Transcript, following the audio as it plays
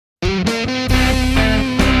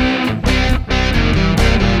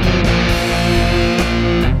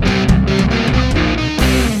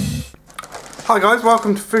Hi guys,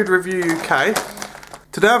 welcome to Food Review UK.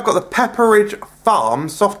 Today I've got the Pepperidge Farm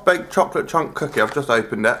soft baked chocolate chunk cookie. I've just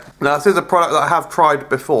opened it. Now this is a product that I have tried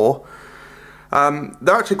before.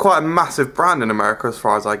 They're actually quite a massive brand in America as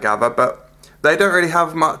far as I gather, but they don't really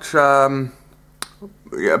have much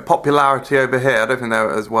popularity over here. I don't think they're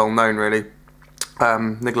as well known really.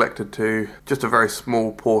 Neglected to just a very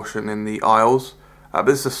small portion in the aisles. But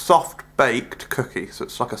this is a soft baked cookie, so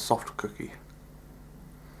it's like a soft cookie.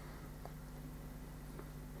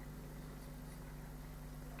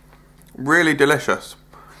 Really delicious.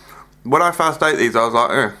 When I first ate these I was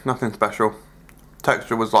like, nothing special.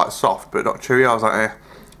 Texture was like soft but not chewy. I was like,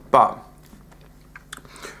 But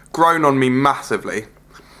grown on me massively.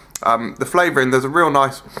 The flavouring, there's a real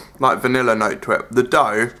nice like vanilla note to it. The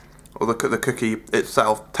dough, or the cookie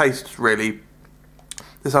itself, tastes really,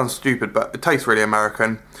 this sounds stupid but it tastes really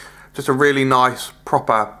American. Just a really nice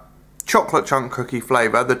proper chocolate chunk cookie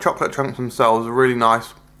flavour. The chocolate chunks themselves are really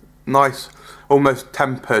nice almost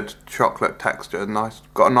tempered chocolate texture.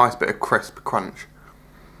 Got a nice bit of crisp crunch.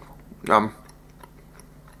 Yeah,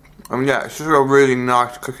 it's just a really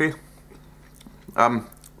nice cookie. The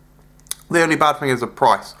only bad thing is the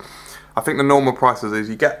price. I think the normal price of these,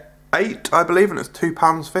 you get 8 I believe, and it's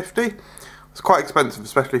 £2.50. It's quite expensive,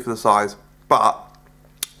 especially for the size, but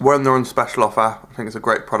when they're on special offer I think it's a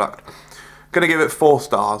great product. Gonna give it 4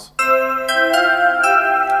 stars.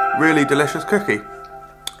 Really delicious cookie.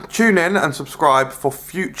 Tune in and subscribe for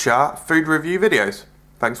future food review videos.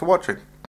 Thanks for watching.